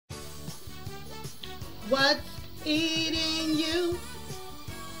What's eating you?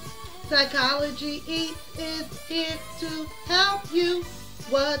 Psychology Eats is here to help you.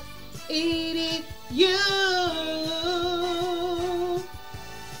 What's eating you?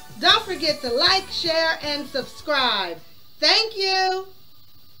 Don't forget to like, share, and subscribe. Thank you.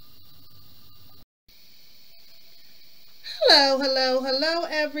 Hello, hello, hello,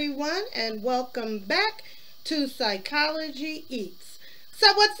 everyone, and welcome back to Psychology Eats.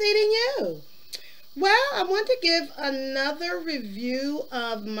 So, what's eating you? Well, I want to give another review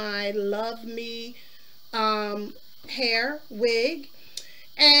of my Love Me hair wig.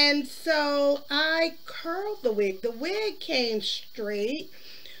 And so I curled the wig. The wig came straight,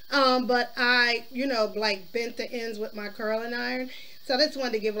 but I, like bent the ends with my curling iron. So I just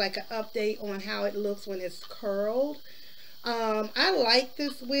wanted to give like an update on how it looks when it's curled. I like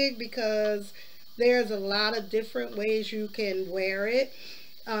this wig because there's a lot of different ways you can wear it.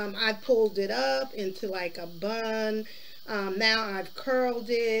 I pulled it up into like a bun. Now I've curled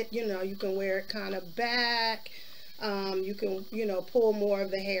it. You can wear it kind of back. You can, pull more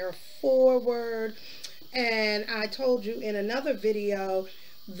of the hair forward. And I told you in another video,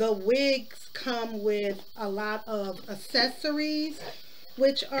 the wigs come with a lot of accessories,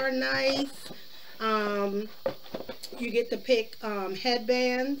 which are nice. You get to pick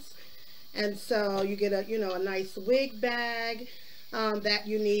headbands. And so you get a nice wig bag. That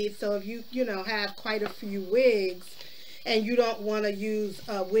you need. So if you have quite a few wigs and you don't want to use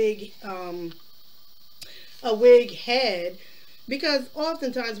a wig head, because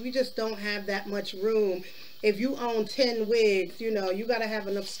oftentimes we just don't have that much room. If you own 10 wigs, you got to have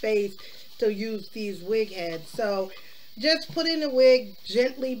enough space to use these wig heads. So just putting the wig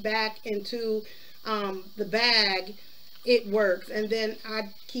gently back into the bag, it works. And then I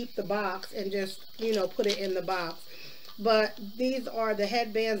keep the box and just put it in the box. But these are the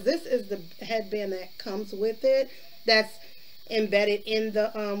headbands. This is the headband that comes with it. That's embedded in the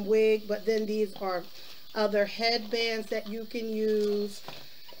wig. But then these are other headbands that you can use.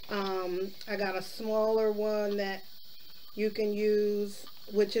 I got a smaller one that you can use,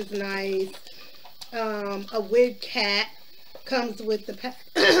 which is nice. A wig cap comes with the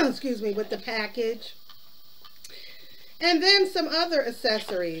excuse me, with the package. And then some other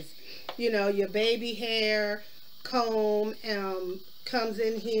accessories. Your baby hair comb comes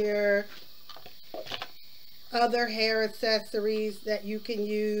in here. Other hair accessories that you can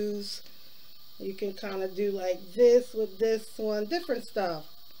use. You can kind of do like this with this one. Different stuff.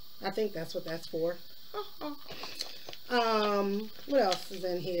 I think that's what that's for. What else is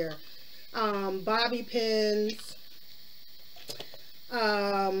in here? Bobby pins.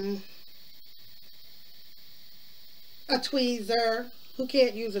 A tweezer. Who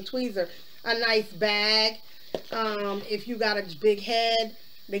can't use a tweezer? A nice bag. If you got a big head,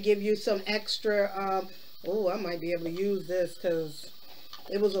 they give you some extra. Oh, I might be able to use this because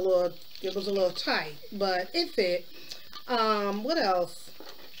it was a little tight, but it fit. What else?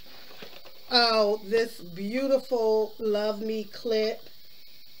 Oh, this beautiful Love Me clip.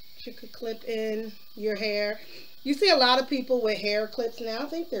 You could clip in your hair. You see a lot of people with hair clips now. I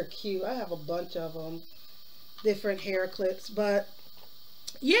think they're cute. I have a bunch of them, different hair clips, but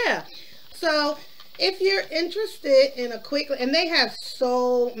yeah. So if you're interested in a quick, and they have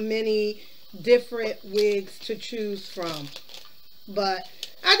so many different wigs to choose from, but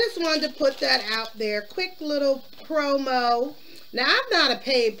I just wanted to put that out there. Quick little promo. Now, I'm not a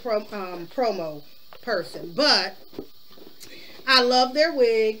paid promo person, but I love their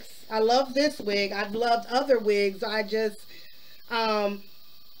wigs. I love this wig. I've loved other wigs. I just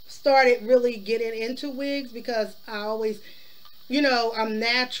started really getting into wigs because I always, I'm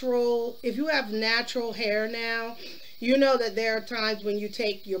natural. If you have natural hair now, you know that there are times when you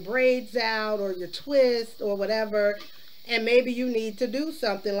take your braids out or your twist or whatever, and maybe you need to do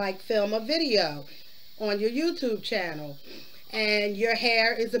something like film a video on your YouTube channel, and your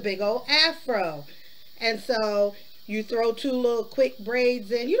hair is a big old afro. And so you throw two little quick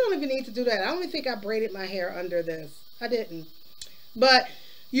braids in. You don't even need to do that. I don't even think I braided my hair under this. I didn't. But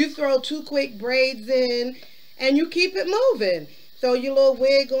you throw two quick braids in and you keep it moving. Throw your little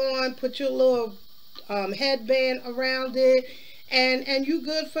wig on, put your little headband around it, and you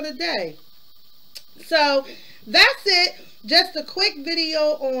good for the day. So that's it. Just a quick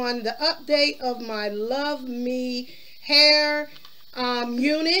video on the update of my Love Me hair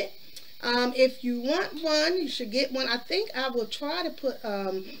unit. If you want one, you should get one. I think I will try to put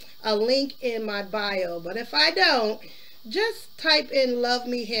a link in my bio, but if I don't, just type in Love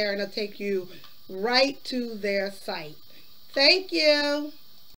Me hair and it'll take you right to their site. Thank you.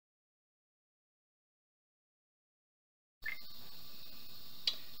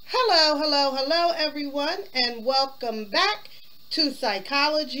 Hello, hello, hello, everyone, and welcome back to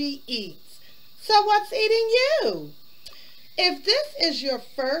Psychology Eats. So, what's eating you? If this is your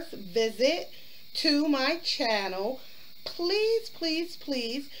first visit to my channel, please, please,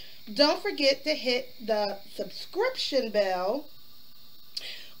 please don't forget to hit the subscription bell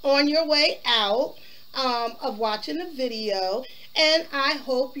on your way out of watching the video, and I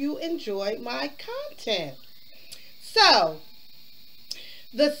hope you enjoy my content. So,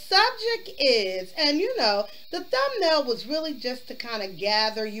 the subject is, and you know, the thumbnail was really just to kind of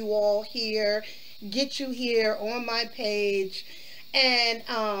gather you all here, get you here on my page, and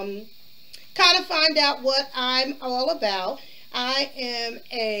kind of find out what I'm all about. I am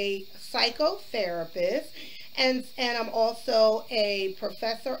a psychotherapist, and I'm also a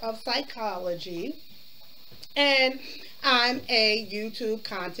professor of psychology, and I'm a YouTube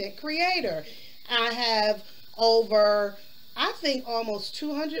content creator. I have over, I think, almost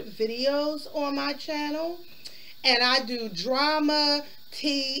 200 videos on my channel, and I do drama,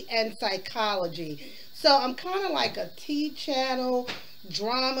 tea, and psychology. So I'm kind of like a tea channel,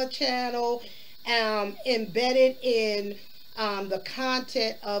 drama channel, embedded in the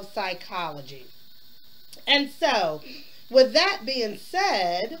content of psychology. And so, with that being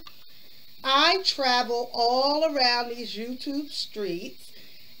said, I travel all around these YouTube streets,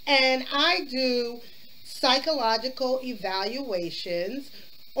 and I do psychological evaluations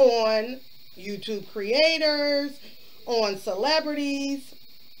on YouTube creators, on celebrities,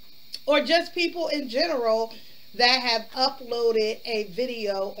 or just people in general that have uploaded a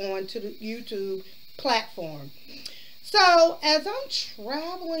video onto the YouTube platform. So as I'm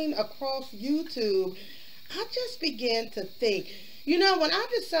traveling across YouTube, I just began to think, you know, when I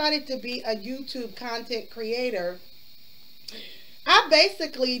decided to be a YouTube content creator, I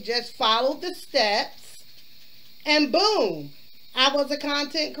basically just followed the steps, and boom, I was a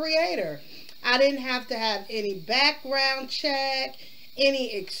content creator. I didn't have to have any background check,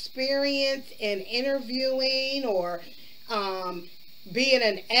 any experience in interviewing or being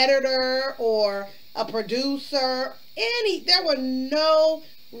an editor or a producer. There were no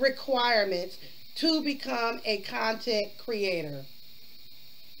requirements to become a content creator.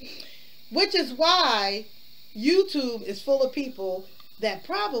 Which is why YouTube is full of people that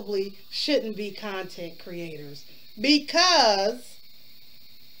probably shouldn't be content creators, because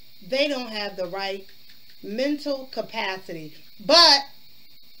they don't have the right mental capacity. But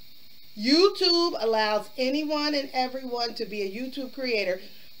YouTube allows anyone and everyone to be a YouTube creator.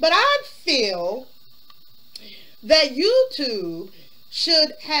 But I feel that YouTube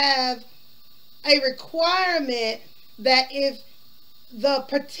should have a requirement that if the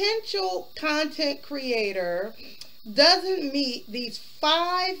potential content creator doesn't meet these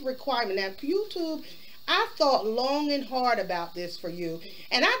 5 requirements. Now, YouTube, I thought long and hard about this for you,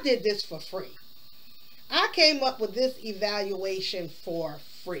 and I did this for free. I came up with this evaluation for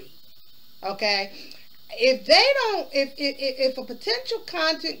free. Okay? If a potential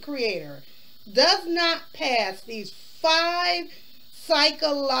content creator does not pass these 5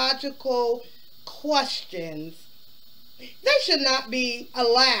 psychological questions, they should not be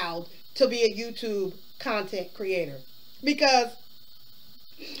allowed to be a YouTube content creator, because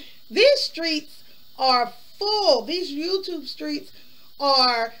these streets are full. These YouTube streets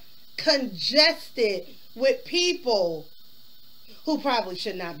are congested with people who probably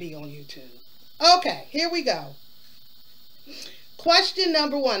should not be on YouTube. Okay, here we go. Question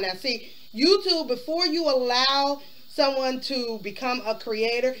number 1. Now see, YouTube, before you allow someone to become a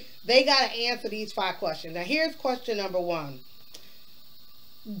creator, they got to answer these 5 questions. Now here's question number 1.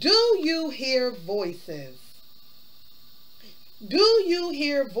 Do you hear voices? Do you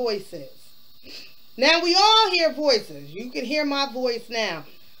hear voices? Now we all hear voices. You can hear my voice now.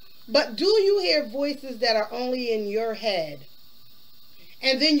 But do you hear voices that are only in your head?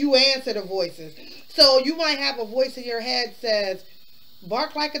 And then you answer the voices. So you might have a voice in your head says,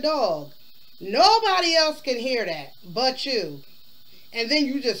 bark like a dog. Nobody else can hear that but you. And then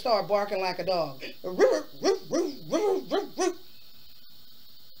you just start barking like a dog.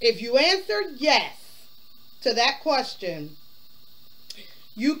 If you answered yes to that question,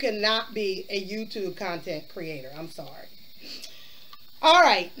 you cannot be a YouTube content creator. I'm sorry. All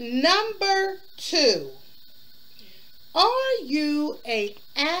right, number 2. Are you an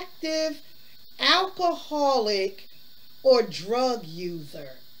active alcoholic or drug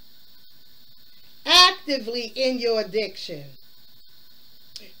user? Actively in your addiction?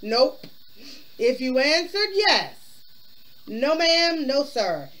 Nope. If you answered yes, no ma'am, no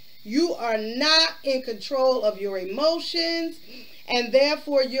sir, you are not in control of your emotions, and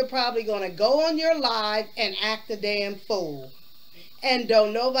therefore you're probably going to go on your live and act a damn fool. And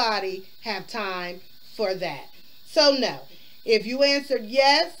don't nobody have time for that. So no. If you answered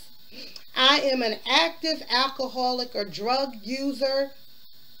yes, I am an active alcoholic or drug user.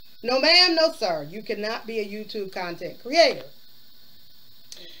 No ma'am, no sir. You cannot be a YouTube content creator.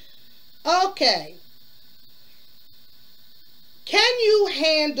 Okay. Can you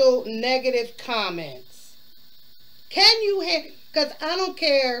handle negative comments? Can you handle, because I don't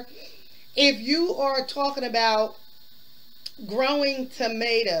care if you are talking about growing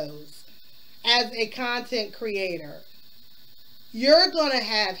tomatoes as a content creator, you're going to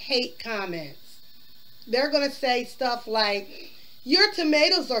have hate comments. They're going to say stuff like, your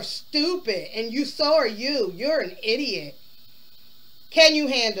tomatoes are stupid and so are you. You're an idiot. Can you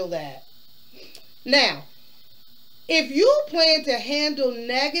handle that? Now, if you plan to handle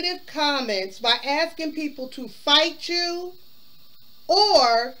negative comments by asking people to fight you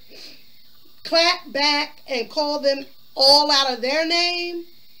or clap back and call them all out of their name,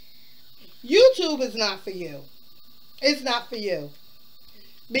 YouTube is not for you. It's not for you.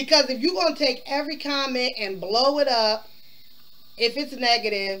 Because if you're going to take every comment and blow it up, if it's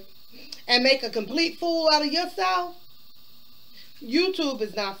negative, and make a complete fool out of yourself, YouTube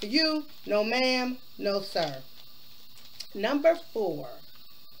is not for you. No ma'am, no sir. Number 4.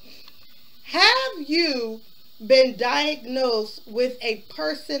 Have you been diagnosed with a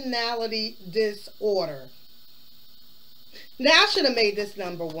personality disorder? Now I should have made this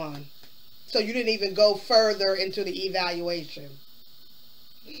number 1. So you didn't even go further into the evaluation.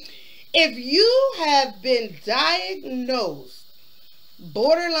 If you have been diagnosed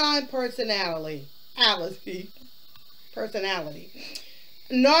borderline personality,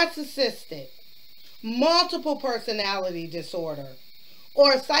 narcissistic, multiple personality disorder,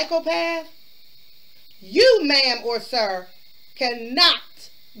 or a psychopath, you, ma'am or sir, cannot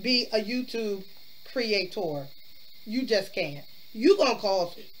be a YouTube creator. You just can't. You're going to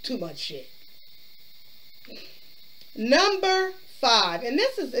cause too much shit. Number 5, and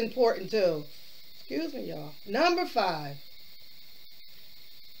this is important too. Excuse me, y'all. Number 5.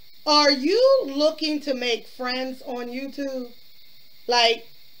 Are you looking to make friends on YouTube? Like,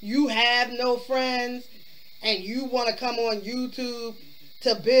 you have no friends and you want to come on YouTube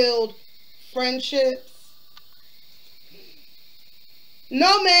to build friendships?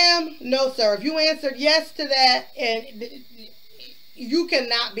 No ma'am, no sir. If you answered yes to that, and you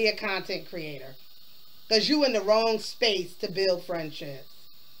cannot be a content creator because you're in the wrong space to build friendships.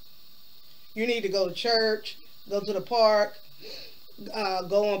 You need to go to church, go to the park,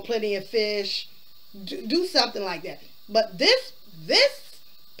 go on Plenty of Fish, do something like that. But this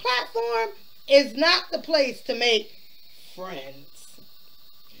platform is not the place to make friends.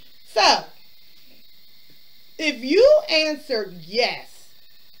 So, if you answered yes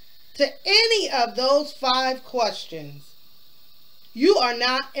to any of those 5 questions, you are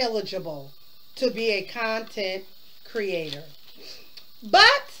not eligible to be a content creator.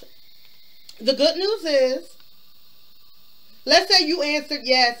 But the good news is, let's say you answered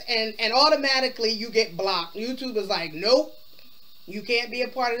yes and automatically you get blocked. YouTube is like, nope, you can't be a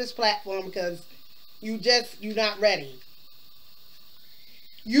part of this platform because you're not ready.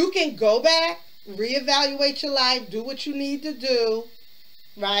 You can go back, reevaluate your life, do what you need to do,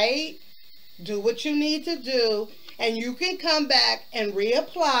 right? Do what you need to do, and you can come back and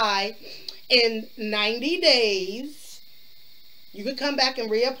reapply in 90 days. You can come back and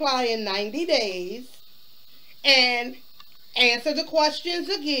reapply in 90 days and answer the questions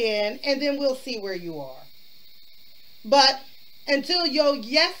again, and then we'll see where you are. But until your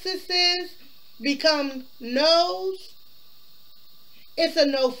yeses become no's, it's a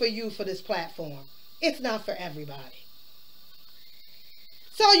no for you for this platform. It's not for everybody.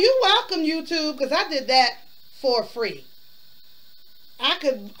 So you're welcome, YouTube, because I did that for free. I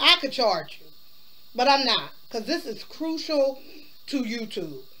could charge you, but I'm not, because this is crucial to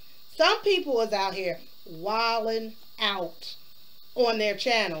YouTube. Some people is out here wilding out on their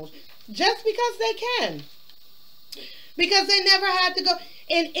channels just because they can. Because they never had to go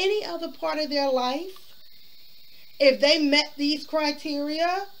in any other part of their life. If they met these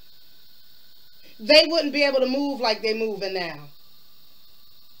criteria, they wouldn't be able to move like they're moving now.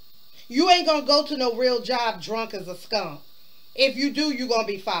 You ain't going to go to no real job drunk as a skunk. If you do, you're going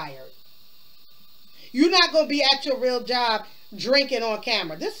to be fired. You're not going to be at your real job drinking on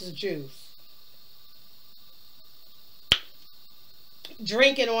camera. This is juice.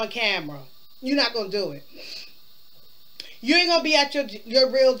 Drinking on camera. You're not going to do it. You ain't going to be at your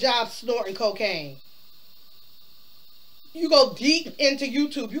real job snorting cocaine. You go deep into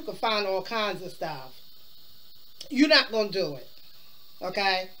YouTube, you can find all kinds of stuff. You're not going to do it.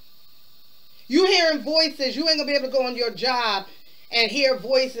 Okay? You hearing voices, you ain't going to be able to go on your job and hear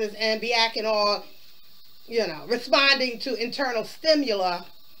voices and be acting all, you know, responding to internal stimuli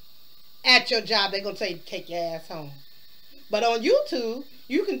at your job, they're going to say, take your ass home. But on YouTube,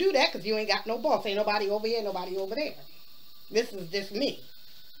 you can do that because you ain't got no boss. Ain't nobody over here, nobody over there. This is just me.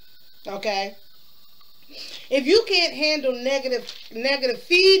 Okay? If you can't handle negative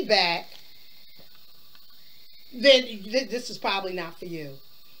feedback, then this is probably not for you.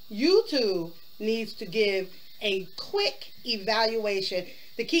 YouTube needs to give a quick evaluation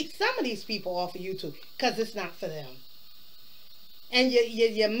to keep some of these people off of YouTube because it's not for them. And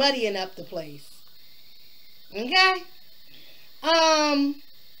you're muddying up the place. Okay?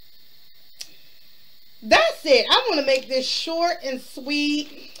 That's it. I want to make this short and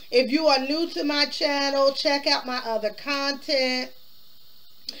sweet. If you are new to my channel, check out my other content.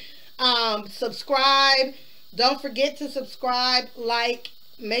 Subscribe. Don't forget to subscribe, like,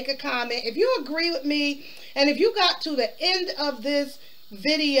 make a comment. If you agree with me, and if you got to the end of this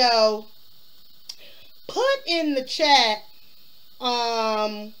video, put in the chat,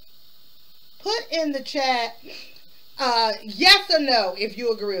 yes or no if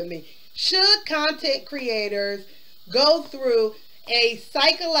you agree with me. Should content creators go through a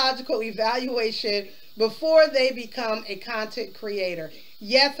psychological evaluation before they become a content creator?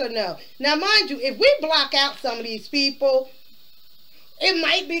 Yes or no? Now, mind you, if we block out some of these people, it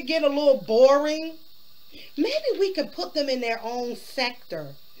might get a little boring. Maybe we could put them in their own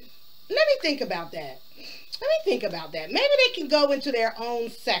sector. Let me think about that. Maybe they can go into their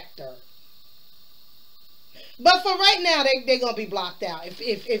own sector. But for right now, they're going to be blocked out.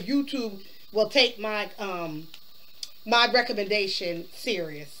 If YouTube will take my my recommendation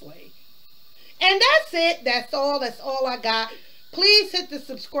seriously. And that's it. That's all I got. Please hit the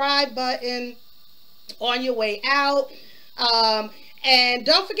subscribe button on your way out. And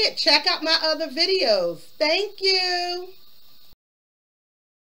don't forget, check out my other videos. Thank you.